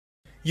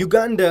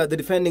Uganda, the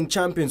defending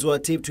champions, were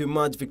tipped to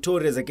emerge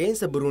victorious against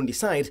the Burundi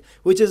side,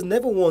 which has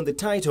never won the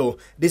title,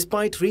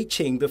 despite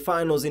reaching the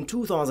finals in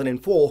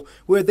 2004,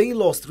 where they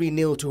lost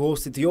 3-0 to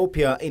host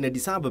Ethiopia in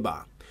Addis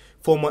Ababa.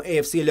 Former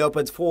AFC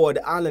Leopards forward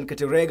Alan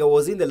Katerega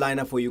was in the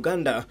lineup for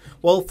Uganda,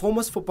 while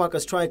former Sofapaka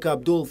striker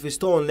Abdul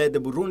Fiston led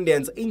the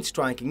Burundians in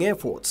striking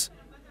efforts.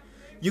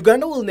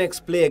 Uganda will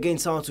next play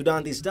against South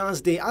Sudan this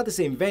Thursday at the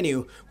same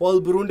venue, while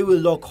Burundi will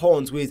lock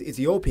horns with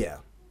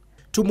Ethiopia.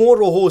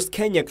 Tomorrow host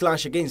Kenya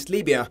clash against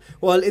Libya,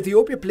 while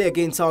Ethiopia play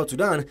against South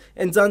Sudan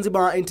and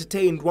Zanzibar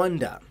entertain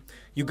Rwanda.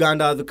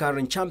 Uganda are the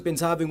current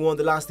champions, having won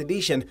the last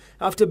edition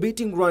after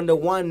beating Rwanda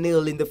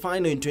 1-0 in the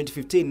final in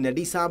 2015 in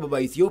Addis Ababa,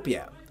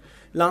 Ethiopia.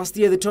 Last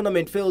year, the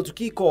tournament failed to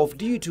kick off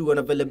due to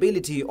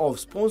unavailability of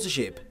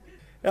sponsorship.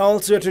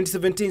 Also,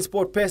 2017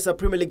 SportPesa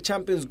Premier League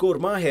champions Gor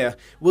Mahia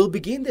will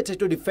begin their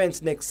title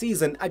defense next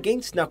season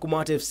against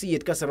Nakumatt FC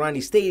at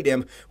Kasarani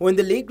Stadium when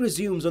the league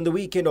resumes on the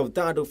weekend of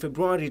 3rd of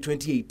February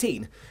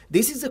 2018.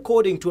 This is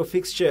according to a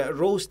fixture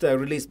roster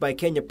released by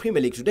Kenya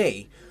Premier League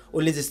today.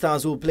 Ulinzi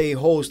Stars will play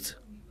host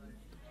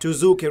to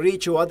Zoo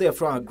Kericho at their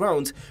Afraha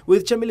grounds,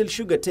 with Chemelil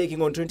Sugar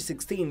taking on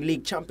 2016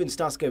 League champions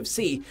Tusker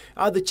FC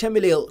at the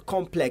Chemelil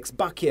Complex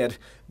backyard.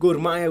 Gor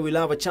Mahia will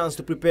have a chance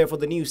to prepare for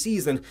the new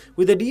season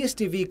with the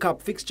DSTV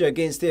Cup fixture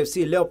against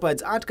AFC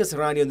Leopards at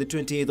Kasarani on the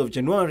 28th of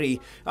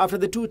January, after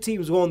the two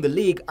teams won the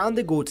league and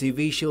the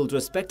GoTV Shield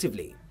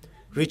respectively.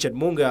 Richard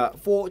Munga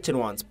for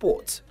Channel 1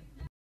 Sports.